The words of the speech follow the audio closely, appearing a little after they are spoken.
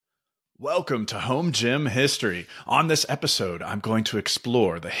Welcome to Home Gym History. On this episode, I'm going to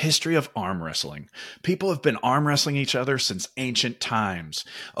explore the history of arm wrestling. People have been arm wrestling each other since ancient times.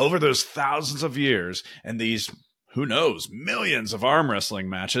 Over those thousands of years and these, who knows, millions of arm wrestling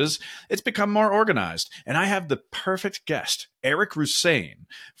matches, it's become more organized. And I have the perfect guest, Eric Roussin,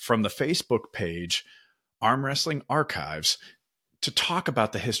 from the Facebook page Arm Wrestling Archives, to talk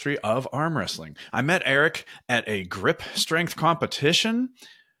about the history of arm wrestling. I met Eric at a grip strength competition,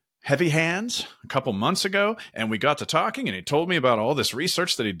 Heavy Hands, a couple months ago, and we got to talking, and he told me about all this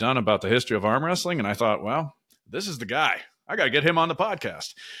research that he'd done about the history of arm wrestling, and I thought, well, this is the guy. I got to get him on the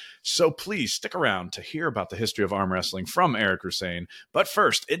podcast. So please stick around to hear about the history of arm wrestling from Eric Roussin. But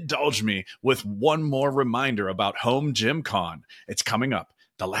first, indulge me with one more reminder about Home Gym Con. It's coming up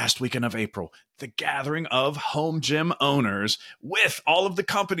the last weekend of April, the gathering of home gym owners with all of the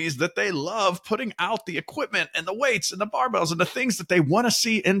companies that they love putting out the equipment and the weights and the barbells and the things that they want to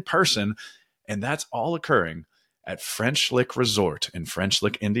see in person. And that's all occurring at French Lick Resort in French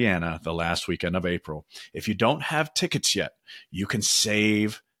Lick, Indiana, the last weekend of April. If you don't have tickets yet, you can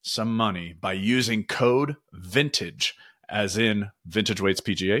save some money by using code VINTAGE, as in Vintage Weights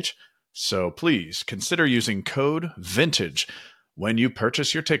PGH. So please consider using code VINTAGE when you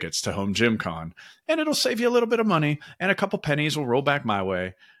purchase your tickets to Home Gym Con, and it'll save you a little bit of money, and a couple pennies will roll back my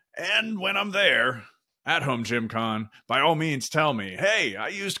way. And when I'm there at Home Gym Con, by all means tell me, hey, I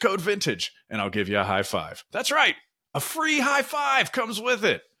used code VINTAGE, and I'll give you a high five. That's right, a free high five comes with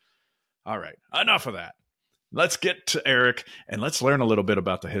it. All right, enough of that. Let's get to Eric, and let's learn a little bit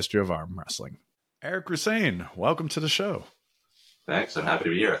about the history of arm wrestling. Eric Roussin, welcome to the show. Thanks, I'm happy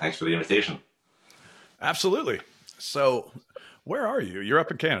to be here. Thanks for the invitation. Absolutely. So, where are you? You're up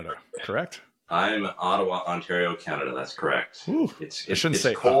in Canada, correct? I'm in Ottawa, Ontario, Canada. That's correct. Ooh, it's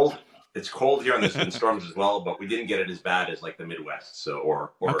cold. It's cold here, and there's been storms as well, but we didn't get it as bad as like the Midwest,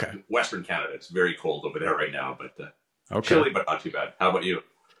 or okay. Western Canada. It's very cold over there right now, but chilly, but not too bad. How about you?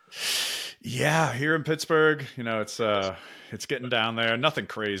 Yeah, here in Pittsburgh, it's getting down there. Nothing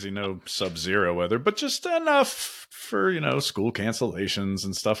crazy, no sub-zero weather, but just enough for, school cancellations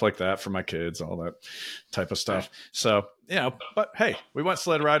and stuff like that for my kids, all that type of stuff. So, but hey, we went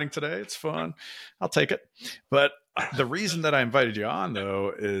sled riding today. It's fun. I'll take it. But the reason that I invited you on,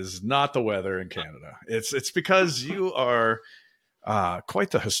 though, is not the weather in Canada. It's because you are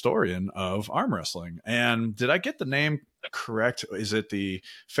quite the historian of arm wrestling. And did I get the name correct? Is it the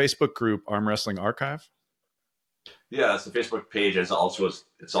Facebook group Arm Wrestling Archive? Yeah, it's the Facebook page. It's also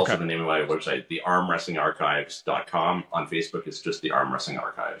okay. The name of my website, the armwrestlingarchives.com. On Facebook, it's just the Arm Wrestling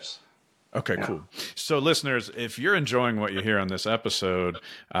Archives. Okay, yeah. Cool. So listeners, if you're enjoying what you hear on this episode,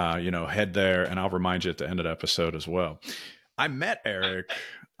 head there, and I'll remind you at the end of the episode as well. I met Eric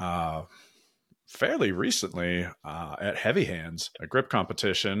fairly recently at Heavy Hands, a grip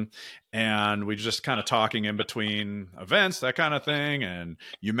competition, and we just kind of talking in between events, that kind of thing. And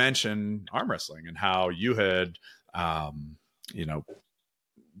you mentioned arm wrestling and how you had,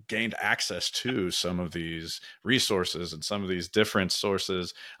 gained access to some of these resources and some of these different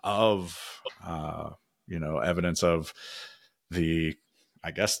sources of, evidence of the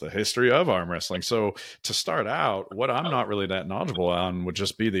history of arm wrestling. So to start out, what I'm not really that knowledgeable on would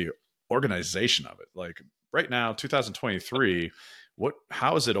just be the organization of it. Like right now, 2023,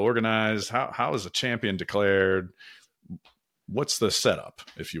 how is it organized? How is a champion declared? What's the setup,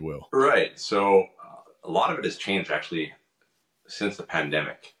 if you will? Right. So a lot of it has changed actually since the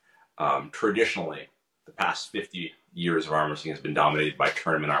pandemic. Traditionally, the past 50 years of arm wrestling has been dominated by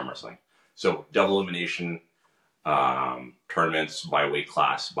tournament arm wrestling. So double elimination tournaments by weight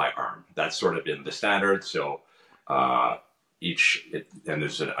class, by arm. That's sort of been the standard. So there's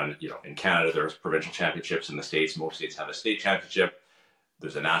in Canada, there's provincial championships. In the States, most states have a state championship.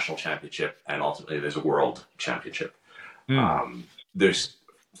 There's a national championship, and ultimately there's a world championship. There's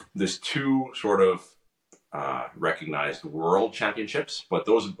two sort of recognized world championships, but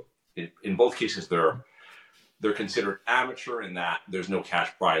those in both cases they're considered amateur in that there's no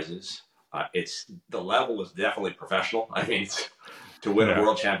cash prizes. The level is definitely professional. I mean, to win a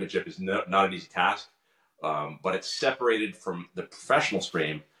world championship is not an easy task. But it's separated from the professional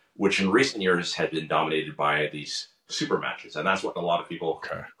stream, which in recent years had been dominated by these super matches. And that's what a lot of people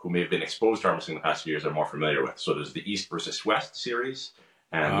who may have been exposed to arm wrestling in the past few years are more familiar with. So there's the East versus West series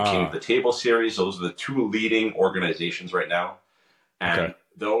and the King of the Table series. Those are the two leading organizations right now. And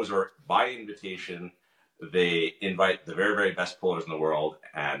those are by invitation. They invite the very, very best pullers in the world,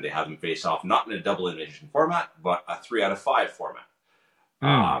 and they have them face off, not in a double elimination format, but a 3 out of 5 format.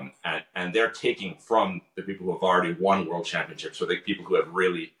 And they're taking from the people who have already won world championships, so the people who have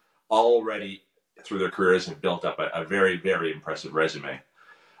really already through their careers have built up a very, very impressive resume.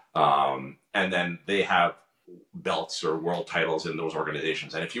 And then they have belts or world titles in those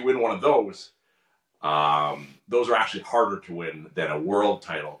organizations. And if you win one of those are actually harder to win than a world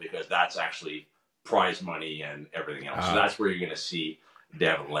title, because that's actually prize money and everything else. So that's where you're going to see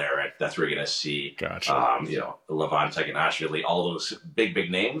Devin Larratt. That's where you're going to see, Levon Teganashvili, all those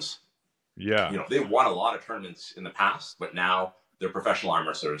big names. Yeah. They won a lot of tournaments in the past, but now they're professional arm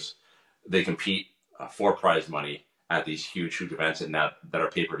wrestlers. They compete for prize money at these huge events and that are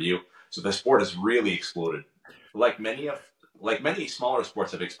pay-per-view. So the sport has really exploded. Like many smaller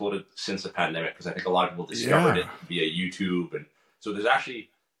sports have exploded since the pandemic, because I think a lot of people discovered it via YouTube. And so there's actually,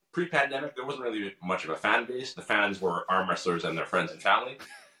 pre-pandemic, there wasn't really much of a fan base. The fans were arm wrestlers and their friends and family.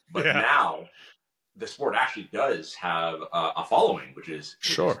 But now the sport actually does have a following, which is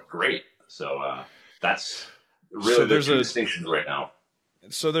great. So that's really the two distinctions right now.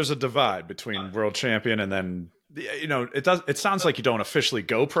 So there's a divide between world champion and then, it sounds like you don't officially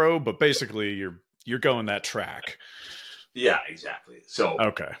go pro, but basically you're going that track. Yeah, exactly. So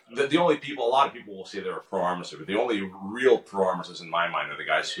the only people, a lot of people will say they're a pro arm wrestler, but the only real pro arm wrestlers in my mind are the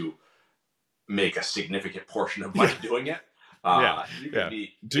guys who make a significant portion of money doing it.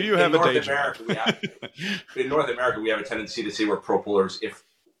 Do you have a day job? In North America, we have a tendency to say we're pro pullers if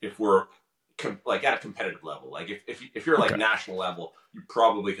we're like at a competitive level. Like if you're like national level, you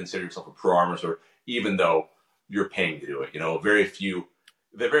probably consider yourself a pro arm wrestler, even though you're paying to do it. Very few,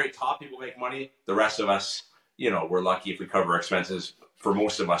 the very top people make money. The rest of us, we're lucky if we cover expenses. For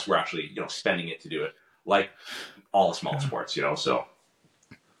most of us, we're actually, spending it to do it, like all the small sports, so.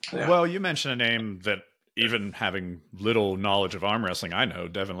 Yeah. Well, you mentioned a name that, even having little knowledge of arm wrestling, I know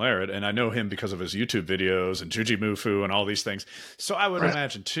Devin Larratt, and I know him because of his YouTube videos and Jujimufu and all these things. So I would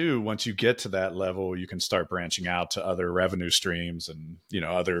imagine too, once you get to that level, you can start branching out to other revenue streams and,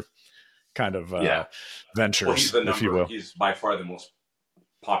 other kind of ventures, well, if you will. He's by far the most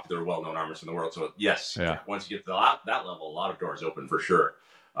popular, well-known arm wrestler in the world. So yes, once you get to that level, a lot of doors open for sure.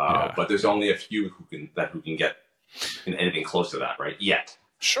 But there's only a few who can get in anything close to that, right? Yet.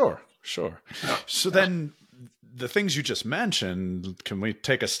 Sure. So then the things you just mentioned, can we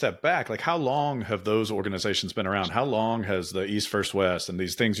take a step back? Like, how long have those organizations been around? How long has the East First West and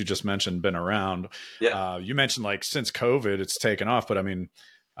these things you just mentioned been around? Yeah. You mentioned like since COVID, it's taken off, but I mean,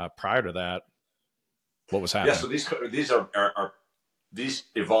 prior to that, what was happening? Yeah. So these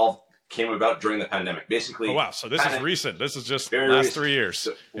came about during the pandemic, basically. Oh, wow. So this is recent. This is just last 3 years.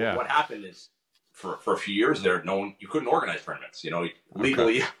 So what happened is, for a few years there, you couldn't organize tournaments.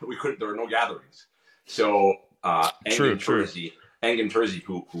 Legally, we couldn't. There were no gatherings. So Engin Terzi,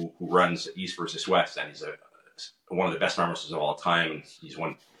 who runs East versus West, and he's one of the best arm wrestlers of all time, and he's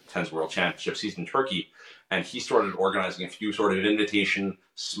won tons of world championships. He's in Turkey, and he started organizing a few sort of invitation,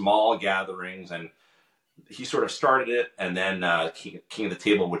 small gatherings, and he sort of started it. And then King of the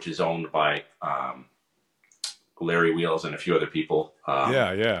Table, which is owned by Larry Wheels and a few other people.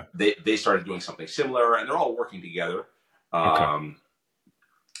 They started doing something similar, and they're all working together.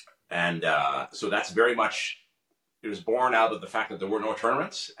 And so that's very much, it was born out of the fact that there were no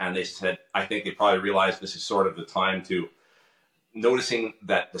tournaments. And they said, I think they probably realized this is sort of the time to, noticing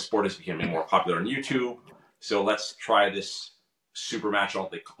that the sport is becoming more popular on YouTube. So let's try this super match.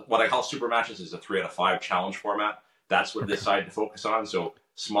 What I call super matches is a 3 out of 5 challenge format. That's what they decided to focus on. So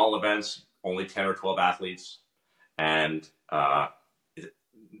small events, only 10 or 12 athletes. And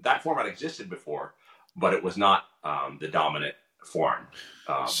that format existed before, but it was not the dominant form.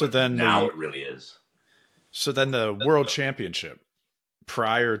 So then now it really is. So then the World Championship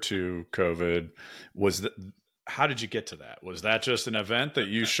prior to COVID how did you get to that? Was that just an event that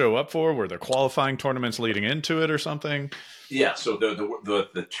you show up for? Were there qualifying tournaments leading into it or something? Yeah. So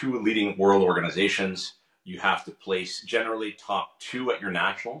the two leading world organizations, you have to place generally top 2 at your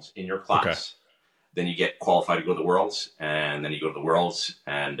nationals in your class. Okay. Then you get qualified to go to the Worlds, and then you go to the Worlds,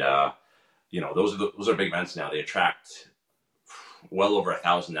 and those are big events now. They attract well over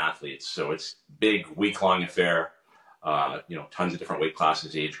 1,000 athletes, so it's big week-long affair. Tons of different weight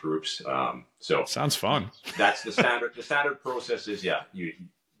classes, age groups. So sounds fun. That's the standard. The standard process is you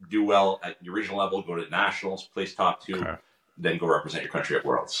do well at your regional level, go to nationals, place top 2, then go represent your country at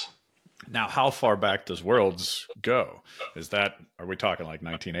Worlds. Now, how far back does Worlds go? Are we talking like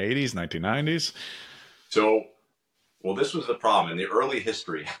 1980s, 1990s? So, this was the problem in the early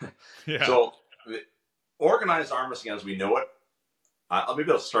history. Yeah. So, organized arm wrestling as we know it,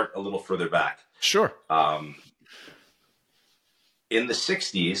 maybe I'll start a little further back. Sure. In the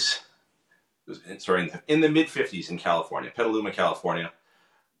 60s, in the mid-50s in California, Petaluma, California,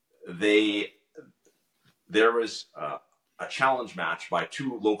 there was a challenge match by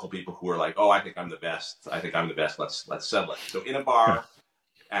 2 local people who were like, "Oh, I think I'm the best. Let's settle it." So in a bar,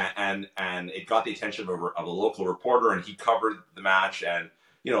 and it got the attention of a local reporter, and he covered the match. And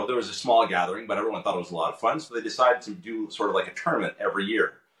there was a small gathering, but everyone thought it was a lot of fun, so they decided to do sort of like a tournament every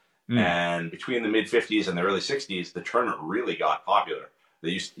year. And between the mid 50s and the early 60s, the tournament really got popular. They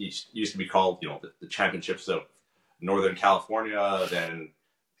used to be called the championships of Northern California, then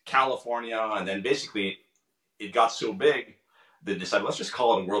California, and then basically it got so big they decided, let's just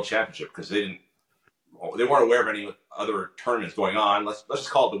call it a world championship, because they weren't aware of any other tournaments going on. Let's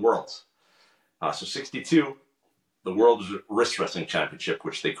just call it the Worlds. So 62, the World Wrist Wrestling Championship,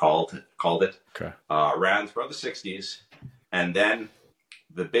 which they called it, ran throughout the 60s. And then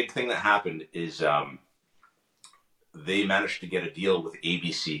the big thing that happened is they managed to get a deal with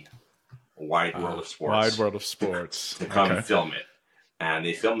ABC, Wide World of Sports, to come film it. And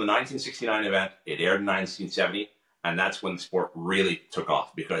they filmed the 1969 event. It aired in 1970, and that's when the sport really took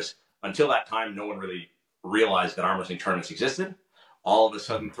off, because until that time, no one really realized that arm wrestling tournaments existed. All of a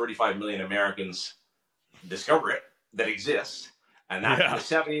sudden, 35 million Americans discover it, that exists. And that in the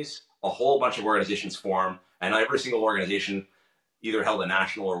 70s, a whole bunch of organizations formed, and every single organization either held a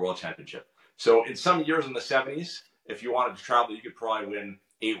national or world championship. So in some years in the 70s, if you wanted to travel, you could probably win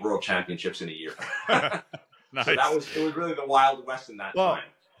 8 world championships in a year. Nice. So it was really the Wild West in that time.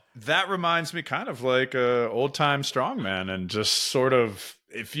 That reminds me kind of like old time strongman, and just sort of,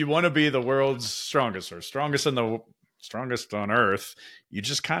 if you want to be the world's strongest or strongest on earth, you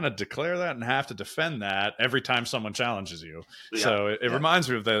just kind of declare that and have to defend that every time someone challenges you. Yeah. So it reminds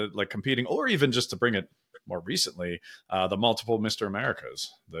me of the competing, or even just to bring it more recently, the multiple Mr.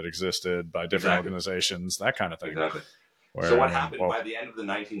 Americas that existed by different organizations, that kind of thing. Exactly. So what happened by the end of the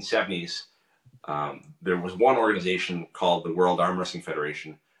 1970s, there was one organization called the World Arm Wrestling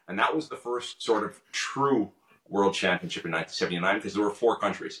Federation, and that was the first sort of true world championship in 1979, because there were 4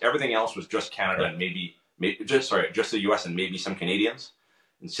 countries. Everything else was just Canada and maybe just the US and maybe some Canadians.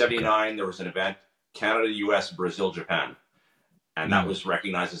 In 79, there was an event, Canada, US, Brazil, Japan. And that was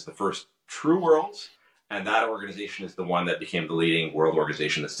recognized as the first true worlds. And that organization is the one that became the leading world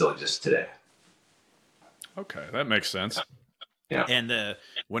organization that still exists today. Okay, that makes sense. Yeah. And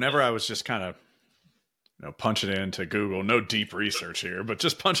whenever I was just kind of punching into Google, no deep research here, but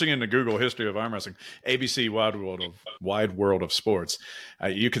just punching into Google history of arm wrestling, ABC Wide World of Sports,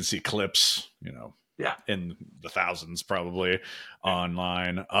 you can see clips, in the thousands probably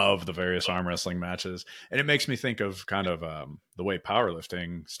online of the various arm wrestling matches. And it makes me think of kind of the way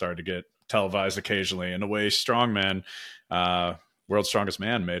powerlifting started to get televised occasionally, and the way strongman, World's Strongest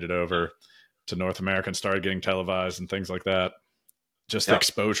Man, made it over to North America and started getting televised and things like that. Just the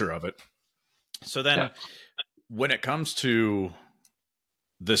exposure of it. So then when it comes to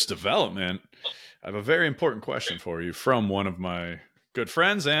this development, I have a very important question for you from one of my good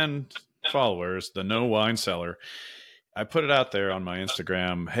friends and followers, the No Wine Cellar. I put it out there on my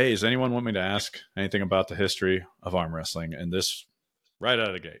Instagram. Hey, does anyone want me to ask anything about the history of arm wrestling? And this right out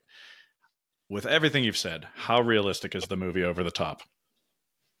of the gate. With everything you've said, how realistic is the movie Over the Top?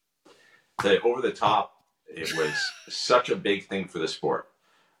 The Over the Top, it was such a big thing for the sport.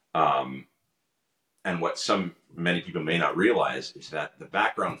 And what many people may not realize is that the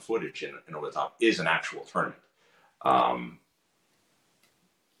background footage in Over the Top is an actual tournament.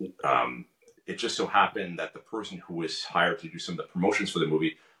 It just so happened that the person who was hired to do some of the promotions for the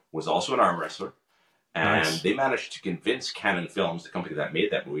movie was also an arm wrestler. And they managed to convince Canon Films, the company that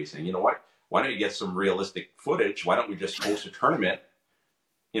made that movie, saying, you know what, why don't you get some realistic footage? Why don't we just host a tournament?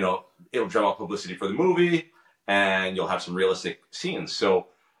 It'll drum up publicity for the movie, and you'll have some realistic scenes. So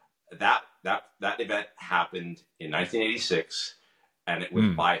that event happened in 1986, and it was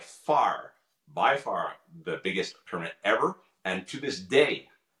by far the biggest tournament ever. And to this day,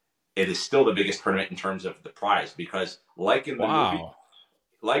 it is still the biggest tournament in terms of the prize, because like in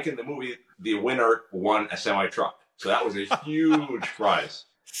the movie, the winner won a semi truck. So that was a huge prize.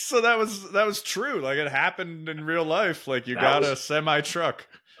 So that was true. Like, it happened in real life. Like, you got a semi truck.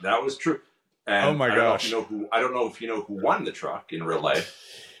 That was true. And oh my gosh! I don't know if you know who won the truck in real life.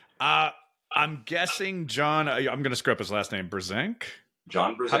 I'm guessing John. I'm going to screw up his last name. Brzenk.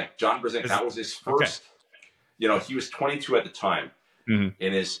 John Brzenk. John Brzenk. That was his first. Okay. He was 22 at the time. Mm-hmm.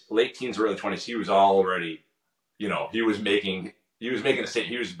 In his late teens, early 20s, he was already, he was making a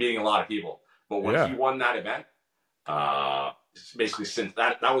statement. He was beating a lot of people. But when he won that event, basically since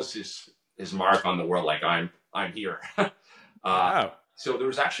that was his mark on the world. Like, I'm here. Wow. So there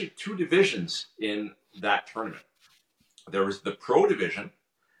was actually 2 divisions in that tournament. There was the pro division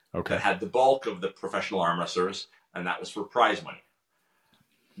that had the bulk of the professional arm wrestlers, and that was for prize money.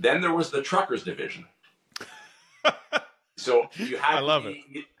 Then there was the truckers division. So you had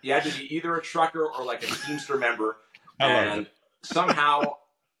to be either a trucker or like a Teamster member, and somehow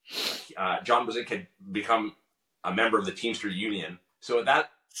John Brzenk had become a member of the Teamster Union. So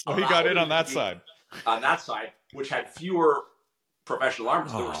he got in on that side. On that side, which had fewer professional arm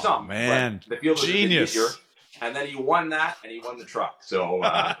wrestlers. There were some, man, but the field was genius. easier. And then he won that, and he won the truck. So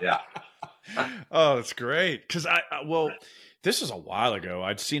yeah. Oh, that's great. Because this was a while ago.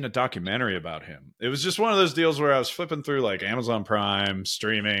 I'd seen a documentary about him. It was just one of those deals where I was flipping through like Amazon Prime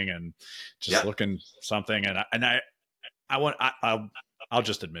streaming and just looking something, I'll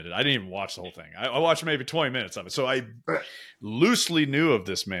just admit it. I didn't even watch the whole thing. I watched maybe 20 minutes of it. So I loosely knew of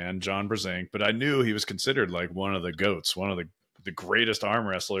this man, John Brzenk, but I knew he was considered like one of the GOATs, one of the greatest arm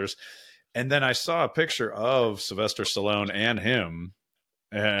wrestlers. And then I saw a picture of Sylvester Stallone and him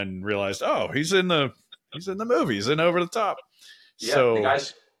and realized, oh, he's in the movie. He's in Over the Top. Yeah, so the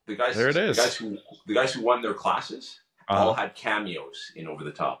guys there it is. The guys who won their classes all had cameos in Over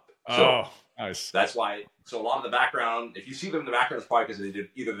the Top. So oh, nice. That's why. So a lot of the background, if you see them in the background, it's probably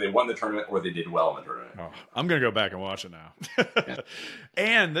because they won the tournament or they did well in the tournament. Oh, I'm going to go back and watch it now.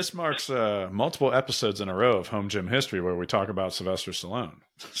 And this marks multiple episodes in a row of Home Gym History where we talk about Sylvester Stallone.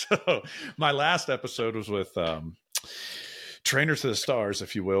 So my last episode was with Trainer to the Stars,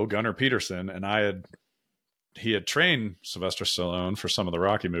 if you will, Gunnar Peterson, and he had trained Sylvester Stallone for some of the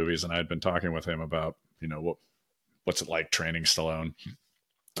Rocky movies, and I had been talking with him about, what's it like training Stallone.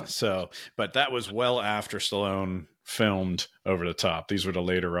 So, but that was well after Stallone filmed Over the Top. These were the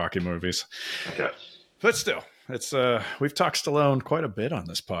later Rocky movies. Okay. But still, it's we've talked Stallone quite a bit on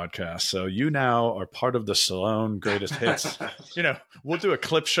this podcast. So you now are part of the Stallone greatest hits. We'll do a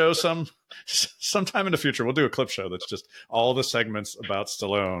clip show sometime in the future. We'll do a clip show that's just all the segments about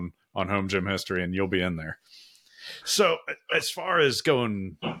Stallone on Home Gym History, and you'll be in there. So as far as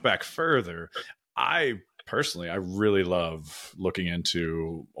going back further, I really love looking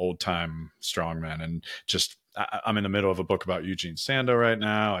into old time strongmen, and just I'm in the middle of a book about Eugene Sandow right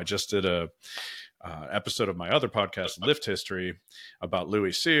now. I just did a episode of my other podcast, Lift History, about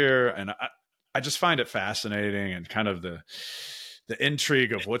Louis Cyr, and I just find it fascinating, and kind of the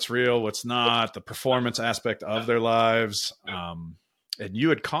intrigue of what's real, what's not, the performance aspect of their lives. And you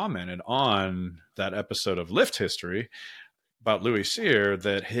had commented on that episode of Lift History about Louis Cyr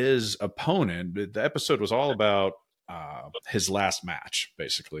that his opponent, the episode was all about his last match,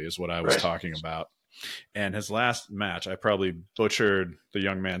 basically, is what I was talking about. And his last match, I probably butchered the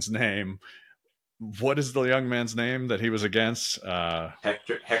young man's name. What is the young man's name that he was against?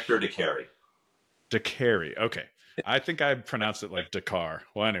 Hector DeCary. DeCary. Okay. I think I pronounced it like Dakar.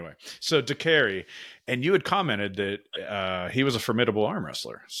 Well, anyway, so DeCary, and you had commented that he was a formidable arm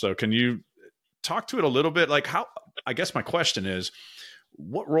wrestler. So can you talk to it a little bit? Like I guess my question is,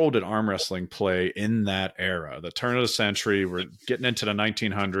 what role did arm wrestling play in that era, the turn of the century? We're getting into the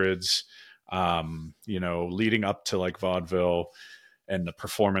 1900s, leading up to like vaudeville and the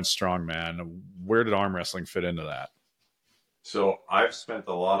performance strongman. Where did arm wrestling fit into that? So I've spent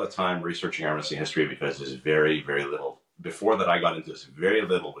a lot of time researching arm wrestling history because there's very, very little. Before that I got into this, very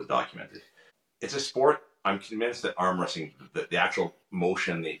little was documented. It's a sport. I'm convinced that arm wrestling, the actual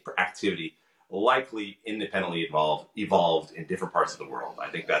motion, the activity, likely independently evolved in different parts of the world. I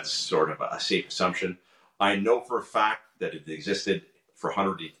think that's sort of a safe assumption. I know for a fact that it existed for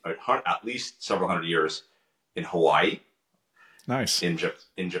at least several hundred years in Hawaii. Nice. In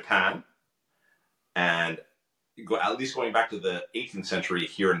Japan. And at least going back to the 18th century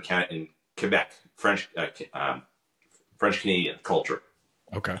here in Quebec, French Canadian culture.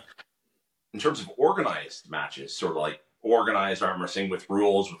 Okay. In terms of organized matches, sort of like organized arm wrestling with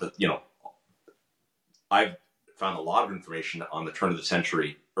rules, I've found a lot of information on the turn of the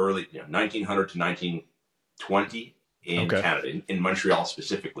century, early 1900 to 1920 in Canada, in Montreal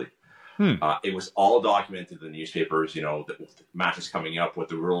specifically. It was all documented in the newspapers, the matches coming up, what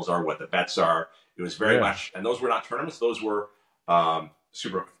the rules are, what the bets are. It was very much, and those were not tournaments; those were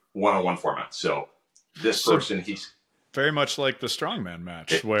super one-on-one formats. So he's very much like the strongman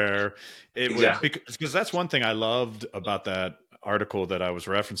match, where it was, because that's one thing I loved about that article that I was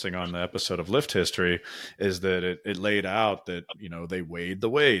referencing on the episode of Lift History, is that it laid out that, they weighed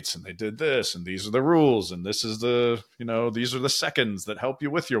the weights and they did this, and these are the rules, and this is these are the seconds that help you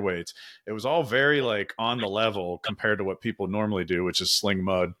with your weights. It was all very like on the level compared to what people normally do, which is sling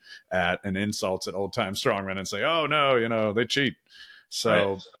mud at and insults at old time strongmen and say, oh no, they cheat.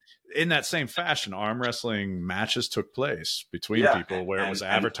 So in that same fashion, arm wrestling matches took place between people where it was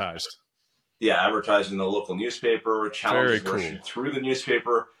advertised. Advertised in the local newspaper, challenges were issued through the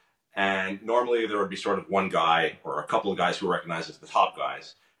newspaper, and normally there would be sort of one guy or a couple of guys who were recognized as the top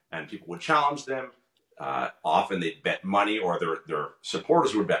guys, and people would challenge them. Often they'd bet money, or their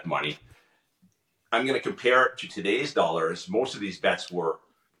supporters would bet money. I'm going to compare it to today's dollars. Most of these bets were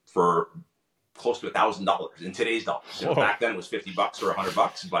for close to $1,000 in today's dollars. Back then it was $50 or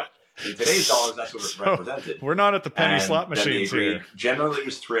 $100, but in today's dollars, that's what it represented. We're not at the penny slot machines here. Generally, it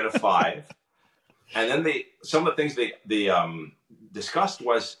was 3 out of 5. And then some of the things they discussed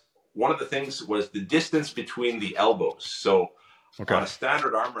was, one of the things was the distance between the elbows. So on a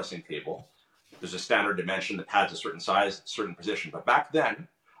standard arm wrestling table, there's a standard dimension that has a certain size, certain position. But back then,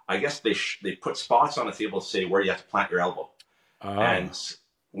 I guess they put spots on the table to say where you have to plant your elbow. And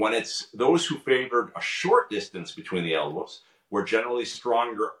when it's those who favored a short distance between the elbows were generally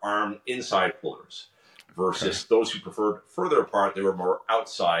stronger arm inside pullers, versus those who preferred further apart, they were more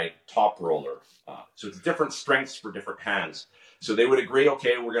outside top roller. So it's different strengths for different hands. So they would agree,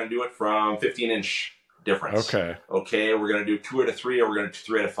 okay, we're going to do it from 15-inch difference. Okay, we're going to do 2 out of 3, or we're going to do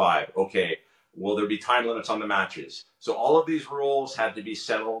 3 out of 5. Okay, will there be time limits on the matches? So all of these rules had to be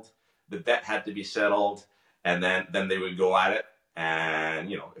settled. The bet had to be settled, and then they would go at it.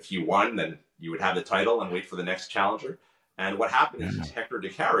 And, if you won, then you would have the title and wait for the next challenger. And what happened is Hector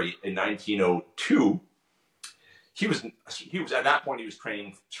DeCarry in 1902, he was at that point, he was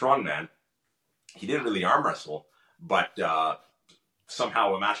training strongman. He didn't really arm wrestle, but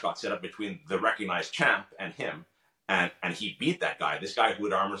somehow a match got set up between the recognized champ and him, and he beat that guy. This guy who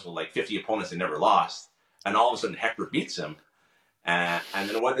had arm wrestled like 50 opponents and never lost, and all of a sudden Hector beats him. And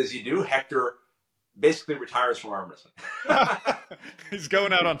then what does he do? Hector basically retires from arm wrestling. He's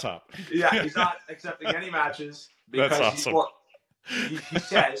going out on top. Yeah, he's not accepting any matches because that's awesome. He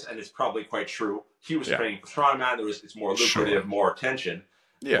says, and it's probably quite true, he was training for strongman. It's more lucrative, more attention,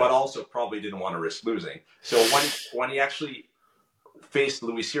 but also probably didn't want to risk losing. So when he actually faced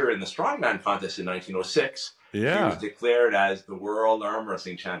Louis Cyr in the strongman contest in 1906, he was declared as the world arm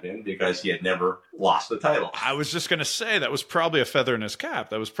wrestling champion because he had never lost the title. I was just going to say that was probably a feather in his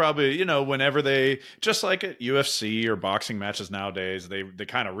cap. That was probably, whenever they, just like at UFC or boxing matches nowadays, they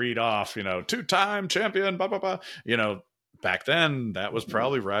kind of read off, 2-time champion, blah, blah, blah. Back then, that was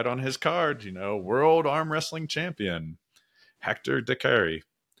probably right on his card, world arm wrestling champion, Hector DeCarry.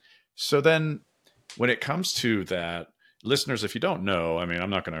 So then when it comes to that, listeners, if you don't know, I'm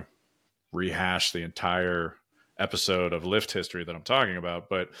not going to rehash the entire episode of lift history that I'm talking about,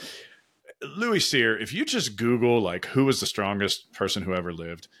 but Louis Cyr, if you just Google who was the strongest person who ever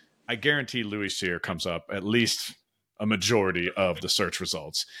lived, I guarantee Louis Cyr comes up at least a majority of the search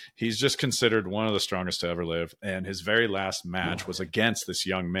results. He's just considered one of the strongest to ever live, and his very last match was against this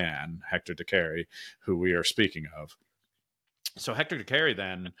young man, Hector DeCarry, who we are speaking of. So Hector DeCarry,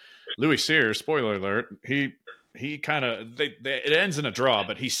 then, Louis Cyr, spoiler alert, he kind of, it ends in a draw,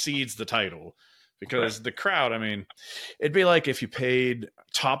 but he cedes the title because the crowd, it'd be like if you paid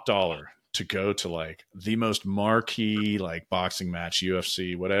top dollar to go to the most marquee boxing match,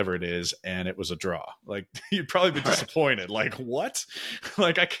 UFC, whatever it is, and it was a draw. You'd probably be disappointed. What?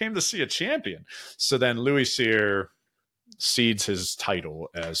 I came to see a champion. So then Louis Cyr cedes his title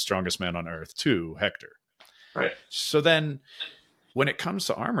as strongest man on earth to Hector. Right. So then when it comes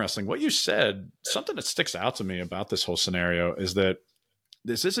to arm wrestling, what you said, something that sticks out to me about this whole scenario is that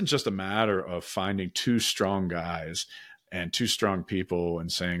this isn't just a matter of finding 2 strong guys and 2 strong people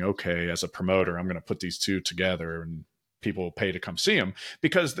and saying, okay, as a promoter, I'm going to put these 2 together and people will pay to come see them,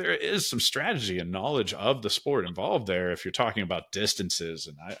 because there is some strategy and knowledge of the sport involved there. If you're talking about distances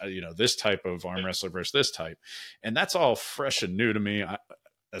and, this type of arm wrestler versus this type, and that's all fresh and new to me.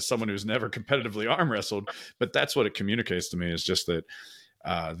 As someone who's never competitively arm wrestled, but that's what it communicates to me, is just that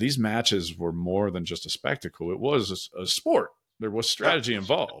these matches were more than just a spectacle. It was a sport. There was strategy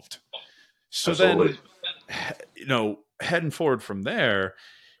involved. So Absolutely. Then, heading forward from there,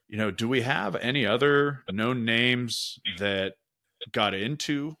 do we have any other known names that got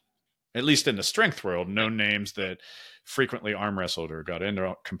into, at least in the strength world, known names that frequently arm wrestled or got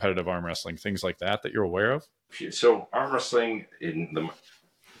into competitive arm wrestling, things like that you're aware of? So arm wrestling in the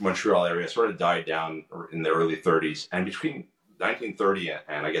Montreal area sort of died down in the early 30s, and between 1930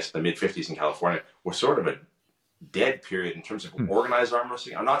 and I guess the mid 50s in California was sort of a dead period in terms of organized arm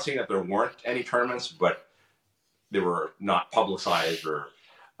wrestling. I'm not saying that there weren't any tournaments, but they were not publicized, or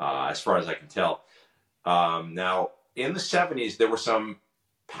as far as I can tell. Now in the 70s, there were some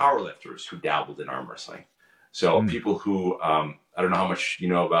powerlifters who dabbled in arm wrestling. So people who, I don't know how much you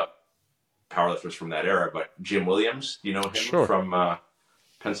know about powerlifters from that era, but Jim Williams, you know him from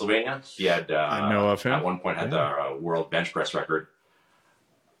Pennsylvania. He had, I know of him. At one point had the world bench press record.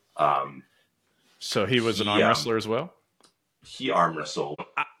 So he was an arm wrestler as well? He arm wrestled.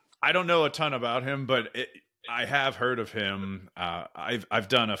 I don't know a ton about him, but I have heard of him. I've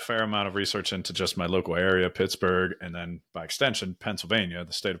done a fair amount of research into just my local area, Pittsburgh, and then by extension, Pennsylvania,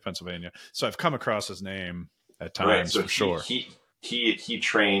 the state of Pennsylvania. So I've come across his name at times, so for sure. he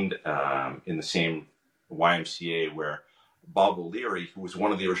trained in the same YMCA where Bob O'Leary, who was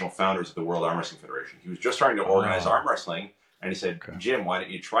one of the original founders of the World Arm Wrestling Federation, he was just trying to organize arm wrestling, and he said, Jim, why don't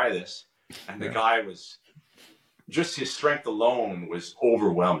you try this? And the guy was, just his strength alone was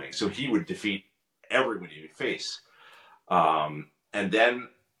overwhelming. So he would defeat everyone he would face. And then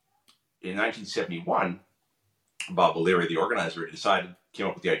in 1971, Bob O'Leary, the organizer, came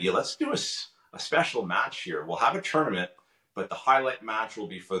up with the idea, let's do a special match here. We'll have a tournament, but the highlight match will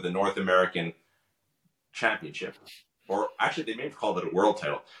be for the North American Championship. Or actually, they may have called it a world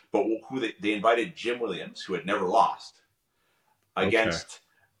title. But they invited Jim Williams, who had never lost, against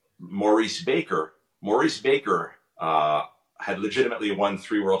Maurice Baker. Maurice Baker had legitimately won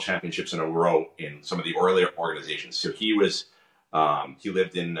 3 world championships in a row in some of the earlier organizations. So he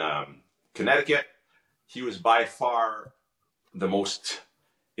lived in Connecticut. He was by far the most,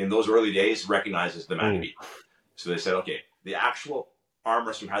 in those early days, recognized as the man to beat. So they said, okay, the actual arm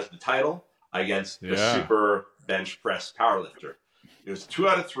wrestler who has the title against the super bench press powerlifter. It was 2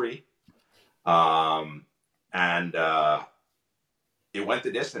 out of 3. And it went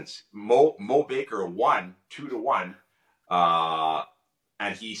the distance. Mo Baker won 2-1.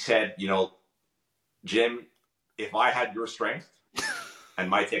 And he said, Jim, if I had your strength and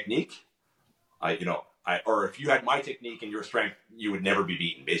my technique, or if you had my technique and your strength, you would never be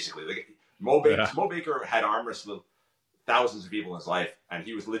beaten, basically. Mo Baker had arm wrestled thousands of people in his life, and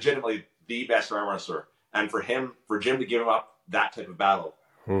he was legitimately the best arm wrestler. And for Jim to give him up that type of battle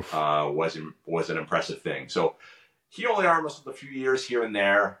was an impressive thing. So he only arm wrestled a few years here and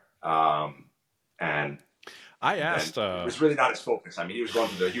there, and I asked. It was really not his focus. I mean, he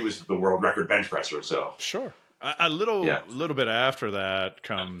was the world record bench presser. So sure. A little bit after that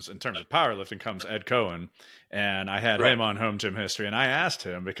comes, in terms of powerlifting, comes Ed Cohen, and I had him on Home Gym History, and I asked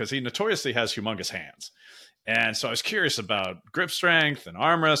him because he notoriously has humongous hands. And so I was curious about grip strength and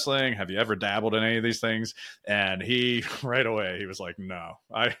arm wrestling. Have you ever dabbled in any of these things? And he, right away, he was like, no.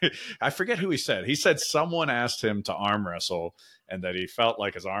 I forget who he said. He said someone asked him to arm wrestle and that he felt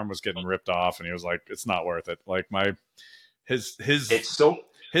like his arm was getting ripped off. And he was like, it's not worth it. Like his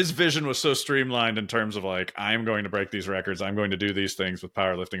vision was so streamlined in terms of like, I'm going to break these records. I'm going to do these things with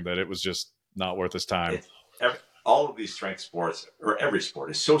powerlifting that it was just not worth his time. All of these strength sports, or every sport,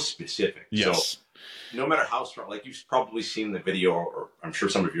 is so specific. Yes. So no matter how strong, like you've probably seen the video, or I'm sure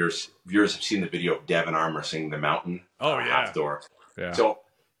some of your viewers have seen the video of Devin Armour wrestling the mountain half door. Yeah. So,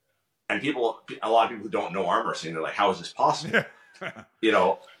 and a lot of people who don't know arm wrestling, they're like, how is this possible? Devin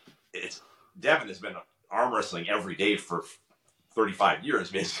has been arm wrestling every day for 35 years,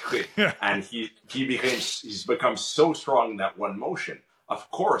 basically. And he's become so strong in that one motion.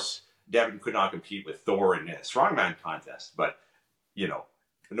 Of course, Devin could not compete with Thor in a strongman contest, but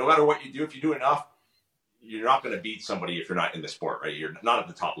no matter what you do, if you do enough, you're not going to beat somebody if you're not in the sport, right? You're not at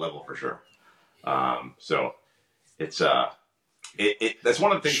the top level for sure. So it's that's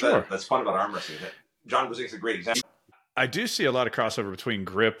one of the things that's fun about arm wrestling. John Bozik's a great example. I do see a lot of crossover between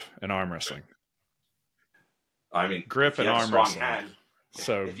grip and arm wrestling. I mean, grip and arm wrestling.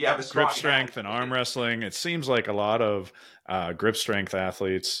 So if you have a strong grip strength and arm wrestling, it seems like a lot of grip strength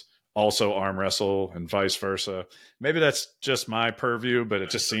athletes also arm wrestle and vice versa. Maybe that's just my purview, but it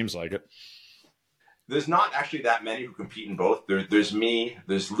just seems like it. There's not actually that many who compete in both. There's me,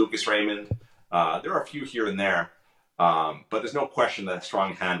 there's Lucas Raymond. There are a few here and there, but there's no question that a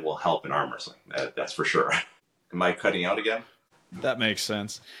strong hand will help in arm wrestling. That's for sure. Am I cutting out again? That makes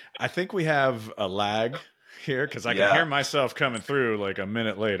sense. I think we have a lag here because I can hear myself coming through like a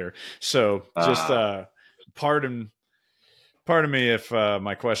minute later. So just pardon me if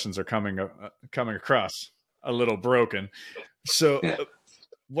my questions are coming across a little broken. So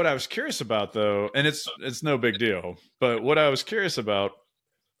what I was curious about, though, and it's no big deal, but what I was curious about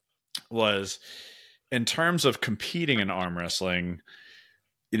was in terms of competing in arm wrestling,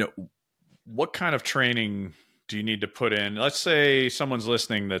 what kind of training do you need to put in? Let's say someone's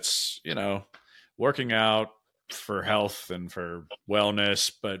listening that's, working out for health and for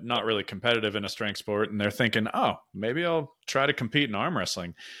wellness, but not really competitive in a strength sport. And they're thinking, oh, maybe I'll try to compete in arm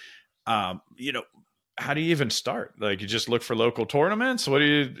wrestling. How do you even start? Like, you just look for local tournaments? What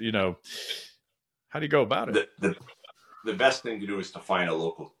do how do you go about it? The best thing to do is to find a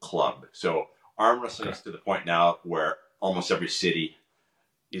local club. So arm wrestling is to the point now where almost every city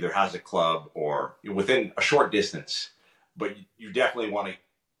either has a club or within a short distance, but you definitely want to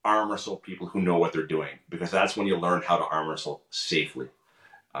arm wrestle people who know what they're doing, because that's when you learn how to arm wrestle safely.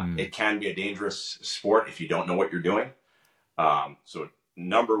 It can be a dangerous sport if you don't know what you're doing. So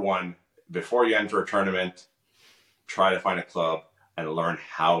number one, before you enter a tournament, try to find a club and learn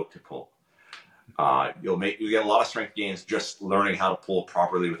how to pull. You'll get a lot of strength gains just learning how to pull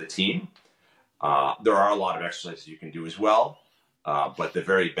properly with a team. There are a lot of exercises you can do as well, but the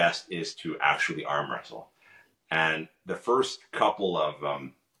very best is to actually arm wrestle. And the first couple of,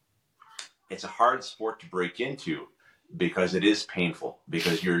 it's a hard sport to break into because it is painful,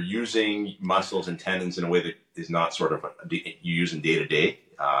 because you're using muscles and tendons in a way that is not sort of you use in day-to-day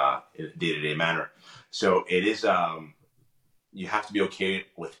manner. So it is, you have to be okay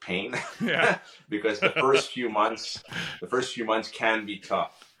with pain because the first few months can be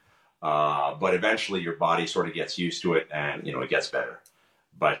tough. But eventually your body sort of gets used to it and, it gets better.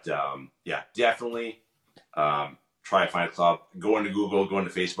 But, definitely, try to find a club, go into Google, go into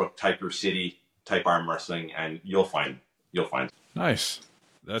Facebook, type your city, type arm wrestling, and you'll find. Nice.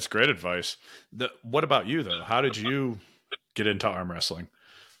 That's great advice. What about you though? How did you get into arm wrestling?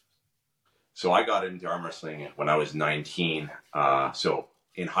 So I got into arm wrestling when I was 19. So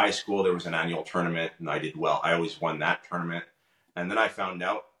in high school, there was an annual tournament and I did well. I always won that tournament. And then I found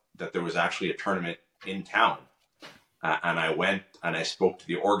out that there was actually a tournament in town. And I went and I spoke to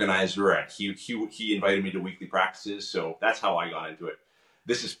the organizer, and he invited me to weekly practices. So that's how I got into it.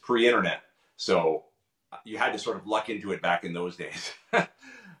 This is pre-internet. So you had to sort of luck into it back in those days.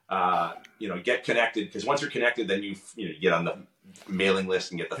 Get connected, because once you're connected, then you get on the mailing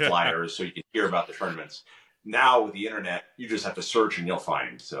list and get the flyers so you can hear about the tournaments. Now with the internet, you just have to search and you'll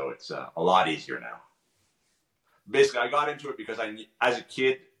find. So it's a lot easier now. Basically, I got into it because as a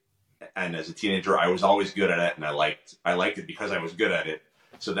kid and as a teenager, I was always good at it, and I liked it because I was good at it.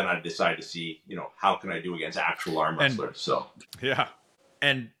 So then I decided to see, how can I do against actual arm wrestlers?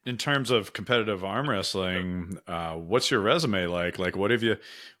 And in terms of competitive arm wrestling, what's your resume like? Like, what have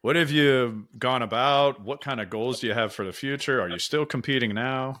you gone about? What kind of goals do you have for the future? Are you still competing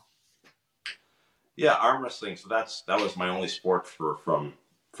now? Yeah, arm wrestling. So that was my only sport for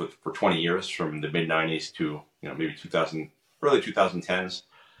 20 years, from the mid 90s to maybe 2000, early 2010s.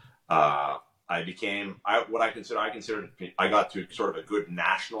 I got to sort of a good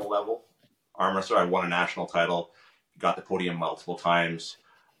national level arm wrestler. I won a national title, got the podium multiple times.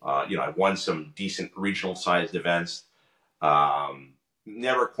 I won some decent regional sized events.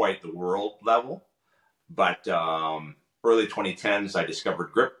 Never quite the world level, but early 2010s, I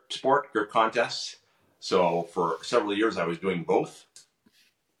discovered grip contests. So for several years, I was doing both.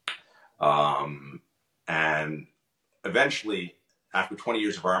 And eventually, after 20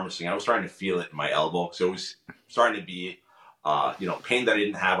 years of arm wrestling, I was starting to feel it in my elbow. So it was starting to be, pain that I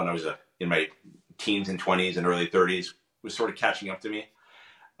didn't have when I was in my teens and 20s and early 30s was sort of catching up to me.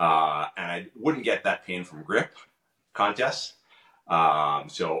 And I wouldn't get that pain from grip contests.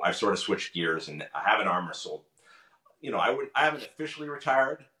 So I've sort of switched gears, and I haven't arm wrestled. I haven't officially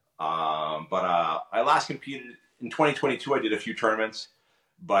retired, but I last competed in 2022. I did a few tournaments,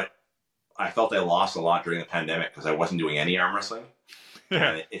 but I felt I lost a lot during the pandemic because I wasn't doing any arm wrestling.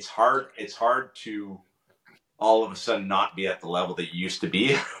 And it's hard to all of a sudden not be at the level that you used to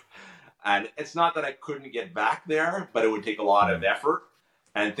be. And it's not that I couldn't get back there, but it would take a lot of effort.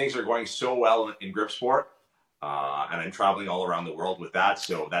 And things are going so well in grip sport. And I'm traveling all around the world with that.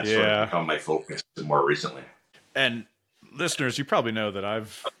 So that's sort of become my focus more recently. And listeners, you probably know that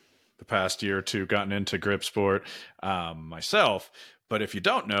I've, the past year or two, gotten into grip sport myself. But if you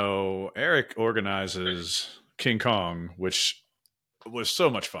don't know, Eric organizes King Kong, which was so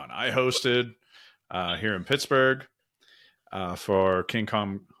much fun. I hosted here in Pittsburgh for King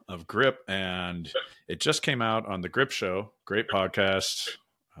Kong of Grip, and it just came out on the Grip Show. Great podcast.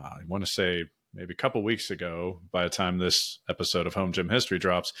 I want to say maybe a couple weeks ago, by the time this episode of Home Gym History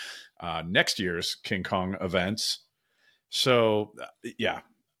drops, next year's King Kong events. So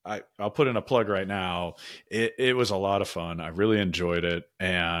I'll put in a plug right now. It was a lot of fun. I really enjoyed it.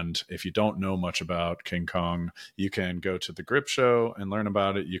 And if you don't know much about King Kong, you can go to the Grip Show and learn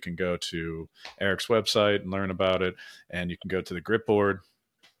about it. You can go to Eric's website and learn about it. And you can go to the Grip Board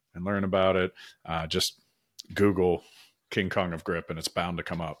and learn about it. Just Google King Kong of Grip and it's bound to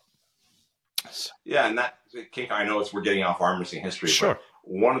come up. Yeah, and that King Kong, I know we're getting off arm wrestling history. Sure. But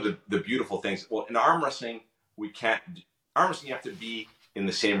one of the beautiful things, in arm wrestling, you have to be in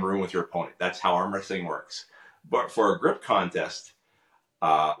the same room with your opponent. That's how arm wrestling works. But for a grip contest,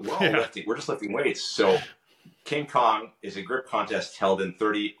 we're just lifting weights. So King Kong is a grip contest held in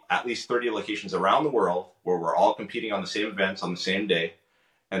at least 30 locations around the world, where we're all competing on the same events on the same day.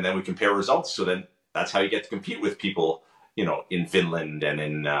 And then we compare results. So then that's how you get to compete with people, in Finland and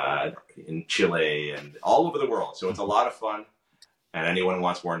in Chile and all over the world. So it's a lot of fun. And anyone who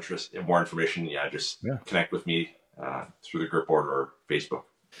wants more information, just connect with me through the Grip Board or Facebook.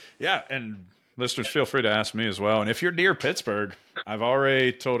 Yeah, and listeners, feel free to ask me as well. And if you're near Pittsburgh, I've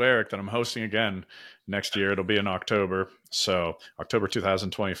already told Eric that I'm hosting again next year. It'll be in October. So October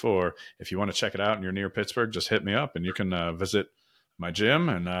 2024. If you want to check it out and you're near Pittsburgh, just hit me up and you can visit my gym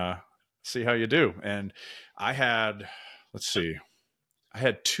and see how you do. And I had, let's see, I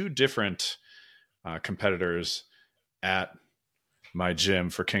had two different competitors at my gym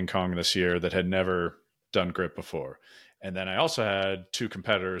for King Kong this year that had never done grip before. And then I also had two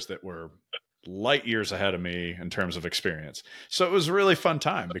competitors that were light years ahead of me in terms of experience. So it was a really fun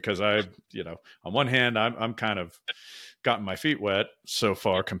time because I, on one hand, I'm kind of gotten my feet wet so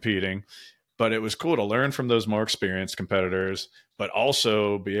far competing, but it was cool to learn from those more experienced competitors, but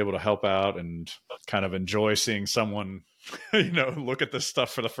also be able to help out and kind of enjoy seeing someone, look at this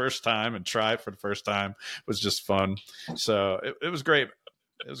stuff for the first time and try it for the first time was just fun. So it was great.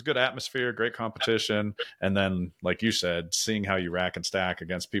 It was a good atmosphere, great competition. And then, like you said, seeing how you rack and stack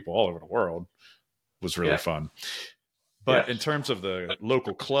against people all over the world was really fun. But in terms of the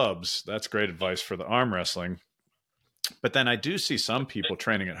local clubs, that's great advice for the arm wrestling. But then I do see some people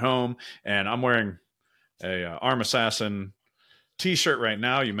training at home, and I'm wearing a Arm Assassin t-shirt right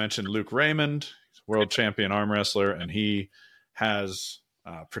now. You mentioned Luke Raymond, world champion arm wrestler, and he has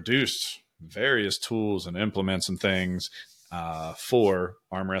produced various tools and implements and things for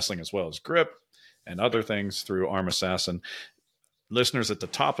arm wrestling as well as grip and other things through Arm Assassin. Listeners, at the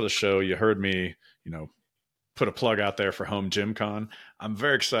top of the show, you heard me, put a plug out there for Home Gym Con. I'm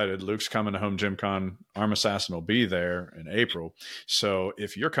very excited. Luke's coming to Home Gym Con. Arm Assassin will be there in April. So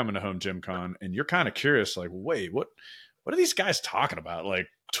if you're coming to Home Gym Con and you're kind of curious, like, wait, what are these guys talking about? Like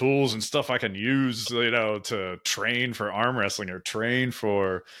tools and stuff I can use, to train for arm wrestling or train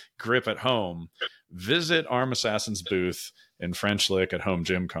for grip at home. Visit Arm Assassin's booth in French Lick at Home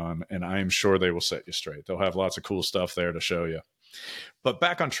Gym Con, and I'm sure they will set you straight. They'll have lots of cool stuff there to show you. But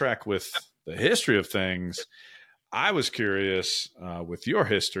back on track with the history of things, I was curious with your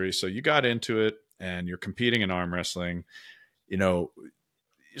history. So you got into it and you're competing in arm wrestling. You're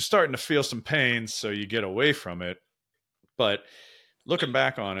starting to feel some pain, so you get away from it. But looking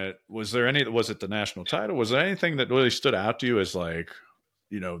back on it, was it the national title? Was there anything that really stood out to you as like,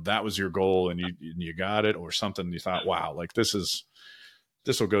 that was your goal and you got it, or something you thought, wow, like this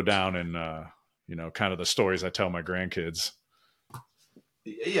will go down in, kind of the stories I tell my grandkids?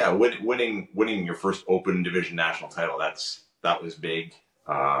 Yeah. Winning your first open division national title. That was big.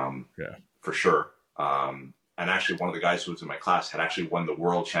 For sure. And actually one of the guys who was in my class had actually won the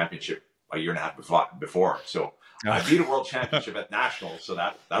world championship a year and a half before. So I beat a world championship at nationals. So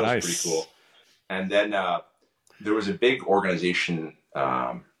that was nice. Pretty cool. And then, there was a big organization,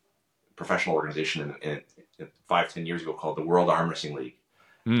 professional organization in 5-10 years ago called the World Arm Wrestling League.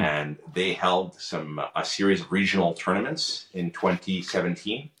 And they held a series of regional tournaments in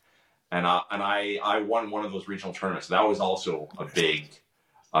 2017. And I won one of those regional tournaments. That was also a big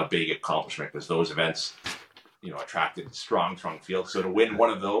accomplishment because those events, attracted strong field. So to win one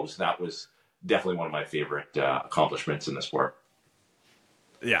of those, that was definitely one of my favorite accomplishments in the sport.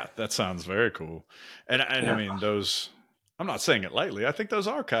 Yeah, that sounds very cool. And I mean, those, I'm not saying it lightly. I think those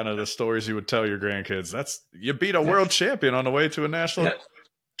are kind of the stories you would tell your grandkids. You beat a world champion on the way to a national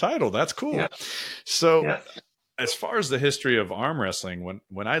title. That's cool. Yeah. So as far as the history of arm wrestling,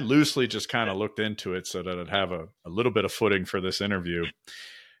 when I loosely just kind of looked into it so that I'd have a little bit of footing for this interview,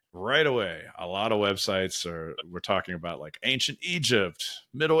 right away, a lot of websites we're talking about like ancient Egypt,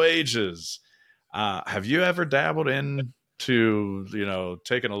 Middle Ages. Have you ever dabbled into,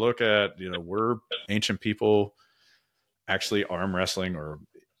 taking a look at, were ancient people actually arm wrestling, or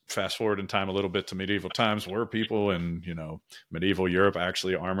fast forward in time a little bit to medieval times, were people in, medieval Europe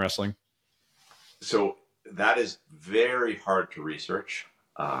actually arm wrestling? So that is very hard to research.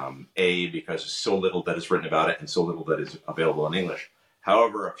 Because so little that is written about it and so little that is available in English.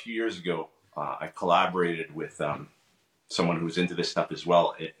 However, a few years ago, I collaborated with someone who was into this stuff as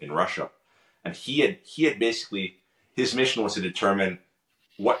well in Russia. And he had basically, his mission was to determine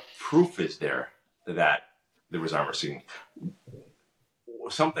what proof is there that there was arm wrestling.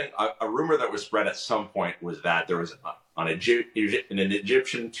 A rumor that was spread at some point was that there was in an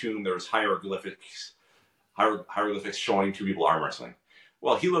Egyptian tomb, there was hieroglyphics showing two people arm wrestling.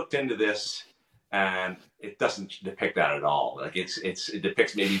 Well, he looked into this, and it doesn't depict that at all. Like it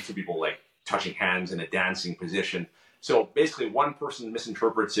depicts maybe two people like touching hands in a dancing position. So basically, one person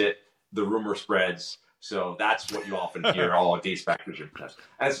misinterprets it, the rumor spreads. So that's what you often hear. All it dates back to Egyptian times.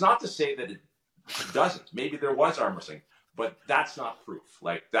 And it's not to say that it doesn't. Maybe there was arm wrestling, but that's not proof.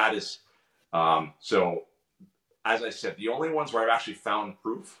 Like that is. So, as I said, the only ones where I've actually found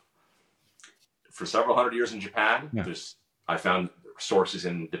proof for several hundred years in Japan. I found sources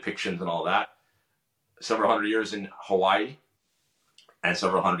and depictions and all that. several hundred years in Hawaii and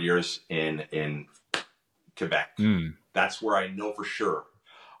several hundred years in Quebec. That's where I know for sure.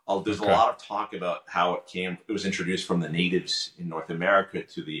 There's a lot of talk about how it was introduced from the natives in North America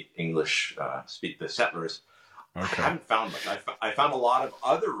to the English the settlers. I haven't found much. I found a lot of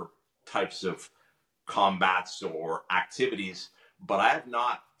other types of combats or activities, but I have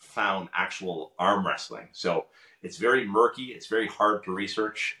not found actual arm wrestling. So it's very murky. It's very hard to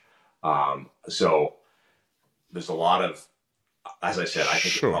research. So there's a lot of, as I said, I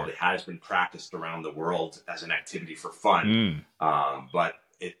think it probably has been practiced around the world as an activity for fun, but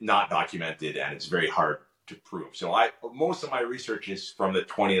it's not documented and it's very hard to prove. So most of my research is from the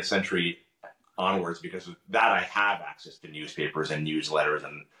 20th century onwards, because of that I have access to newspapers and newsletters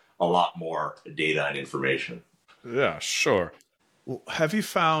and a lot more data and information. Yeah, sure. Well, have you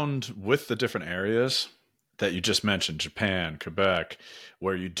found with the different areas that you just mentioned, Japan, Quebec,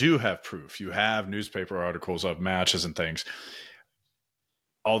 where you do have proof, you have newspaper articles of matches and things,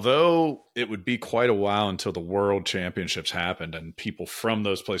 although it would be quite a while until the world championships happened and people from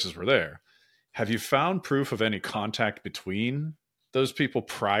those places were there, have you found proof of any contact between those people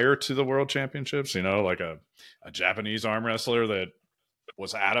prior to the world championships? You know, like a Japanese arm wrestler that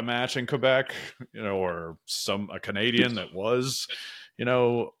was at a match in Quebec, you know, or a Canadian that was, you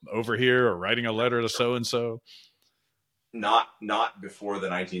know, over here or writing a letter to so-and-so? Not before the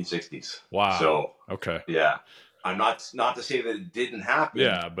 1960s. Wow. So, okay. Yeah. I'm not to say that it didn't happen.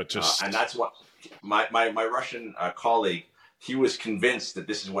 Yeah, but just... and that's what my Russian colleague, he was convinced that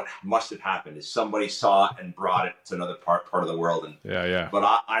this is what must have happened, is somebody saw it and brought it to another part of the world. And yeah. But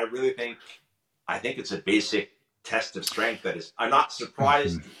I really think it's a basic test of strength that is, I'm not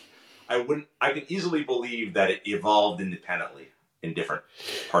surprised. I can easily believe that it evolved independently in different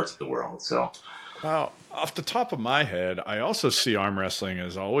parts of the world. So, well, off the top of my head, I also see arm wrestling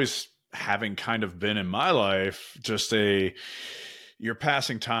as always having kind of been in my life just you're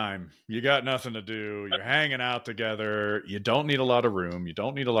passing time. You got nothing to do. You're hanging out together. You don't need a lot of room. You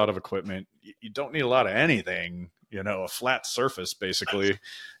don't need a lot of equipment. You don't need a lot of anything, you know, a flat surface basically.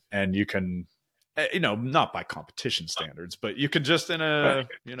 And you can, you know, not by competition standards, but you can just in a,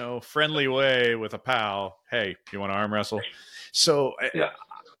 you know, friendly way with a pal, hey, you want to arm wrestle? So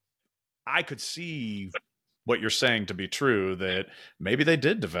I could see what you're saying to be true, that maybe they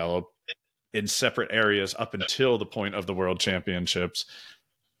did develop in separate areas up until the point of the world championships.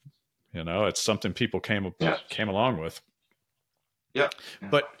 You know, it's something people came along with. Yeah.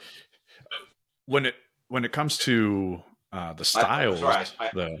 But when it comes to the styles,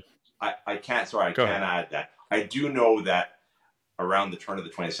 I can't add that. I do know that around the turn of the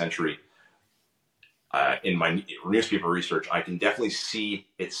 20th century, in my newspaper research, I can definitely see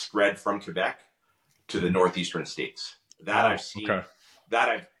it spread from Quebec to the northeastern states. I've seen.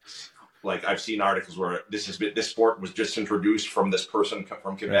 That I've seen articles where this sport was just introduced from this person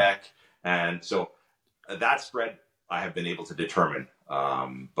from Quebec, and so that spread I have been able to determine.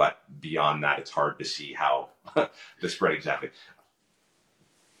 But beyond that, it's hard to see how the spread exactly.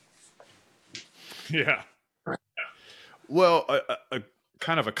 Yeah. Well, a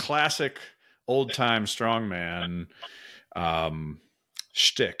kind of a classic old time strongman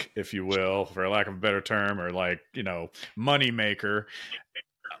shtick, if you will, for lack of a better term, or like, you know, money maker,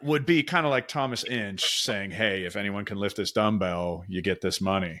 would be kind of like Thomas Inch saying, hey, if anyone can lift this dumbbell, you get this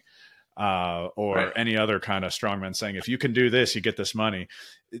money. Or any other kind of strongman saying, if you can do this, you get this money.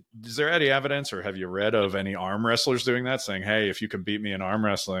 Is there any evidence, or have you read of any arm wrestlers doing that, saying, hey, if you can beat me in arm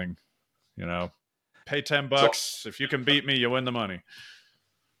wrestling, you know, pay $10. So, if you can beat me, you win the money.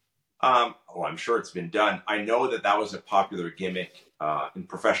 I'm sure it's been done. I know that was a popular gimmick in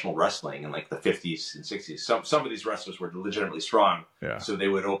professional wrestling in like the 50s and 60s. Some of these wrestlers were legitimately strong, so they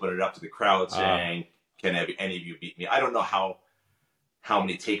would open it up to the crowd saying, "Can any of you beat me?" I don't know how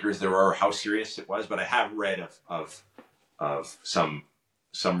many takers there were, or how serious it was, but I have read of some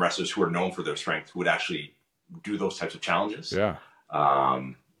wrestlers who are known for their strength who would actually do those types of challenges. Yeah.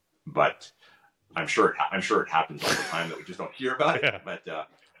 But I'm sure it happens all the time that we just don't hear about it. Yeah. But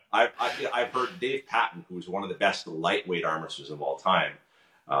I've heard Dave Patton, who was one of the best lightweight arm wrestlers of all time,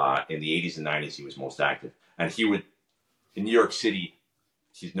 in the 80s and 90s, he was most active. And he would, in New York City,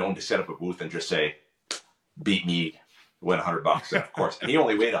 he's known to set up a booth and just say, beat me, win $100. And of course, and he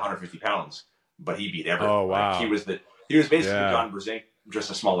only weighed 150 pounds, but he beat everyone. Oh, wow. Like, he was basically John Brzezinski,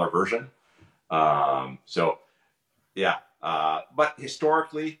 just a smaller version. But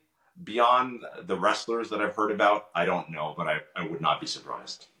historically, beyond the wrestlers that I've heard about, I don't know, but I would not be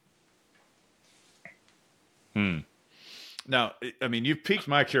surprised. Now, I mean, you've piqued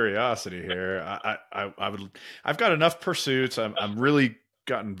my curiosity here. I've got enough pursuits. I'm really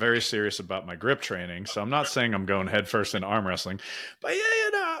gotten very serious about my grip training. So I'm not saying I'm going headfirst into arm wrestling, but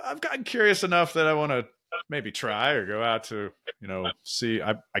yeah, I've gotten curious enough that I want to maybe try or go out to, see.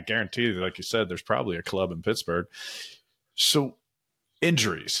 I guarantee you, like you said, there's probably a club in Pittsburgh. So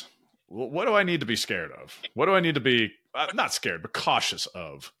injuries, what do I need to be scared of? What do I need to be not scared, but cautious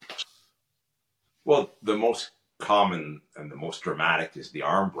of? Well, the most common and the most dramatic is the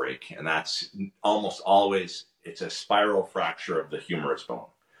arm break, and that's almost always, it's a spiral fracture of the humerus bone.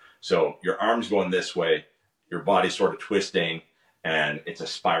 So your arm's going this way, your body's sort of twisting, and it's a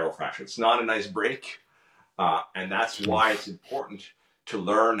spiral fracture. It's not a nice break, and that's why it's important to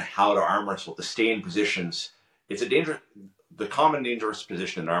learn how to arm wrestle, to stay in positions. It's a dangerous, the common dangerous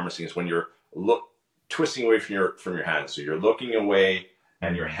position in arm wrestling is when you're twisting away from your hand. So you're looking away,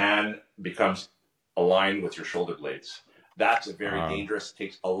 and your hand becomes aligned with your shoulder blades. That's a very dangerous,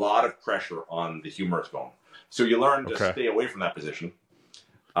 takes a lot of pressure on the humerus bone. So you learn to stay away from that position.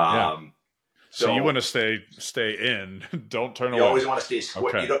 So you want to stay in, don't turn away. You always want to stay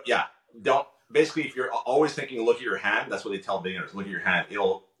square. Okay. Don't, basically, if you're always thinking, look at your hand, that's what they tell beginners, look at your hand.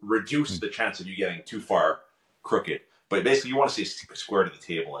 It'll reduce the chance of you getting too far crooked. But basically, you want to stay square to the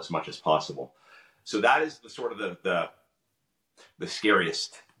table as much as possible. So that is the sort of the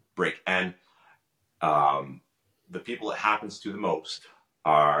scariest break. And the people it happens to the most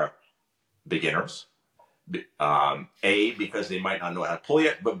are beginners. A, because they might not know how to pull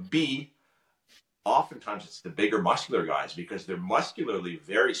yet, but B, oftentimes it's the bigger muscular guys because they're muscularly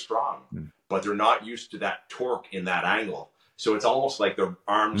very strong, but they're not used to that torque in that angle. So it's almost like their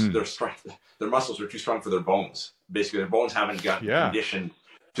arms, their strength, their muscles are too strong for their bones. Basically, their bones haven't gotten conditioned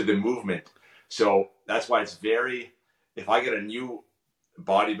to the movement. So that's why it's very, if I get a new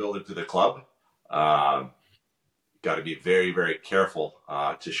bodybuilder to the club, got to be very, very careful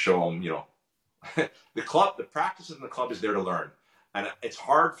to show them, the practice in the club is there to learn. And it's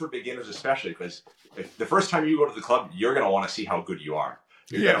hard for beginners, especially because if the first time you go to the club, you're going to want to see how good you are.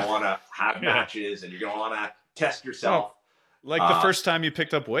 You're going to want to have matches and you're going to want to test yourself. Like the first time you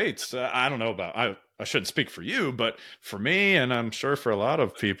picked up weights, I don't know about, I shouldn't speak for you, but for me, and I'm sure for a lot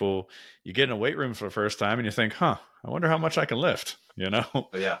of people, you get in a weight room for the first time and you think, I wonder how much I can lift,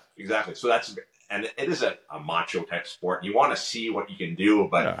 Yeah, exactly. So and it is a macho type sport. You want to see what you can do,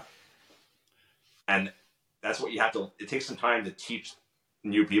 but, and that's what you have to, it takes some time to teach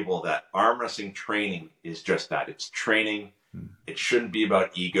new people that arm wrestling training is just that. It's training. It shouldn't be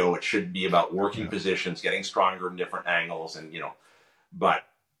about ego. It should be about working positions, getting stronger in different angles, and but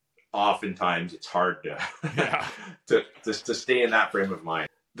oftentimes it's hard to stay in that frame of mind.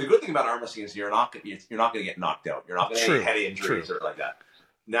 The good thing about arm wrestling is you're not going to get knocked out. You're not going to get head injuries or like that.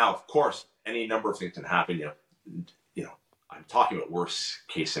 Now, of course, any number of things can happen. I'm talking about worst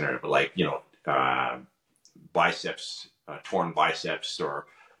case scenario, but like biceps, torn biceps, or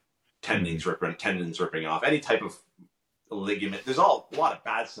tendons ripping off, any type of ligament. There's a lot of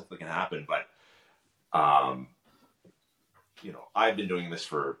bad stuff that can happen, but I've been doing this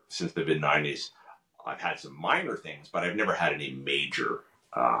since the mid-90s. I've had some minor things, but I've never had any major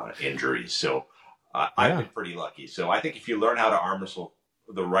injuries. So I've been pretty lucky. So I think if you learn how to arm wrestle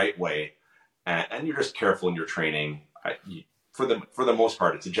the right way, and you're just careful in your training, for the most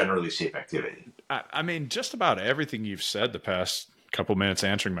part, it's a generally safe activity. I mean, just about everything you've said the past couple minutes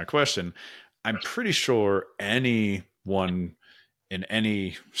answering my question, I'm pretty sure anyone in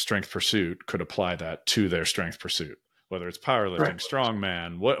any strength pursuit could apply that to their strength pursuit, whether it's powerlifting,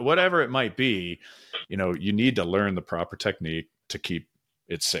 strongman, whatever it might be. You need to learn the proper technique to keep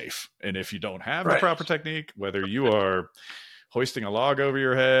it safe. And if you don't have the proper technique, whether you are hoisting a log over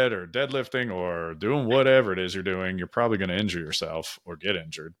your head or deadlifting or doing whatever it is you're doing, you're probably going to injure yourself or get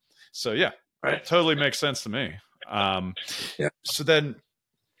injured. So it totally makes sense to me. So then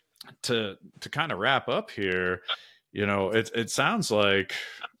to kind of wrap up here, it sounds like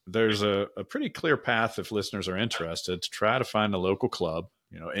there's a pretty clear path if listeners are interested to try to find a local club.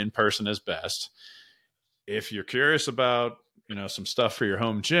 In person is best. If you're curious about some stuff for your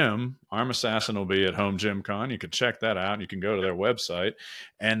home gym, Arm Assassin will be at Home Gym Con. You can check that out. You can go to their website.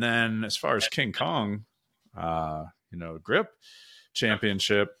 And then as far as King Kong, grip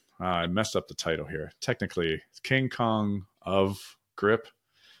championship, I messed up the title here. Technically, King Kong of Grip.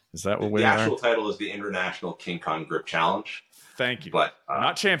 Is that what we are? The actual title is the International King Kong Grip Challenge. Thank you. But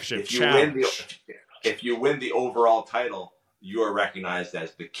not championship, if you win the overall title, you are recognized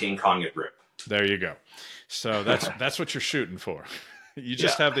as the King Kong of Grip. There you go. So that's what you're shooting for. You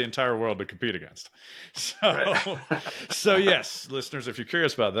just have the entire world to compete against. So yes, listeners, if you're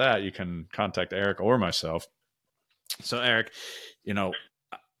curious about that, you can contact Eric or myself. So Eric,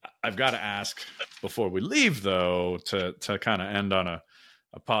 I've got to ask before we leave though, to kind of end on a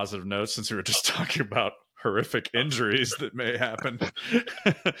a positive note, since we were just talking about horrific injuries that may happen.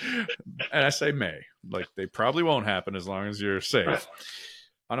 And I say may, like they probably won't happen as long as you're safe. Right.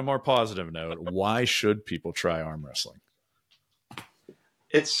 On a more positive note, why should people try arm wrestling?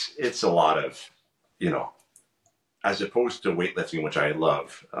 It's a lot of, as opposed to weightlifting, which I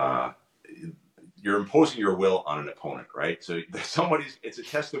love, you're imposing your will on an opponent, right? So it's a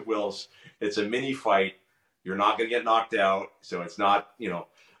test of wills. It's a mini fight. You're not going to get knocked out. So it's not,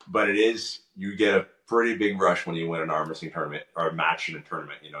 but you get a pretty big rush when you win an arm wrestling tournament or a match in a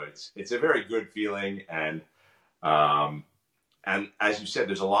tournament. It's a very good feeling. And as you said,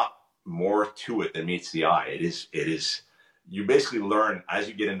 there's a lot more to it than meets the eye. It is, you basically learn as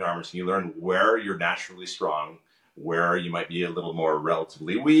you get into arm wrestling, you learn where you're naturally strong, where you might be a little more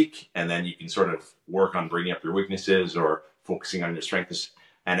relatively weak, and then you can sort of work on bringing up your weaknesses or focusing on your strengths.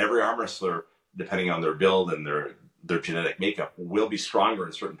 And every arm wrestler, depending on their build and their genetic makeup, will be stronger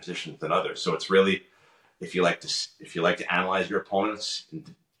in certain positions than others. So it's really, if you like to analyze your opponents,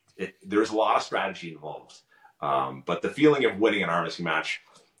 there's a lot of strategy involved. But the feeling of winning an arm wrestling match,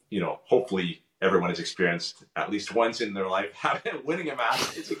 hopefully everyone has experienced at least once in their life winning a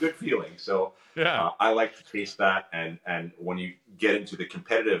match. It's a good feeling. So yeah, I like to taste that. And when you get into the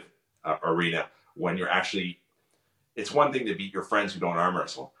competitive arena, when you're actually, it's one thing to beat your friends who don't arm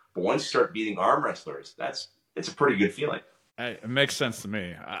wrestle, but once you start beating arm wrestlers, it's a pretty good feeling. It makes sense to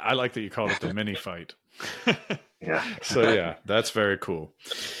me. I like that you called it the mini fight. Yeah. So yeah, that's very cool.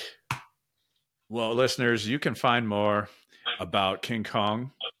 Well, listeners, you can find more about King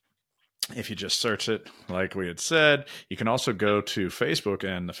Kong if you just search it, like we had said. You can also go to Facebook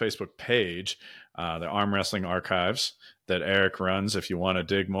and the Facebook page, the Arm Wrestling Archives that Eric runs if you want to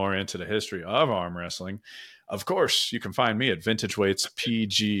dig more into the history of arm wrestling. Of course, you can find me at Vintage Weights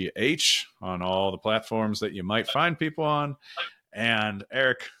PGH on all the platforms that you might find people on. And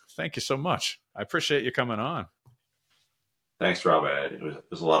Eric, thank you so much. I appreciate you coming on. Thanks, Rob. It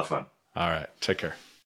was a lot of fun. All right. Take care.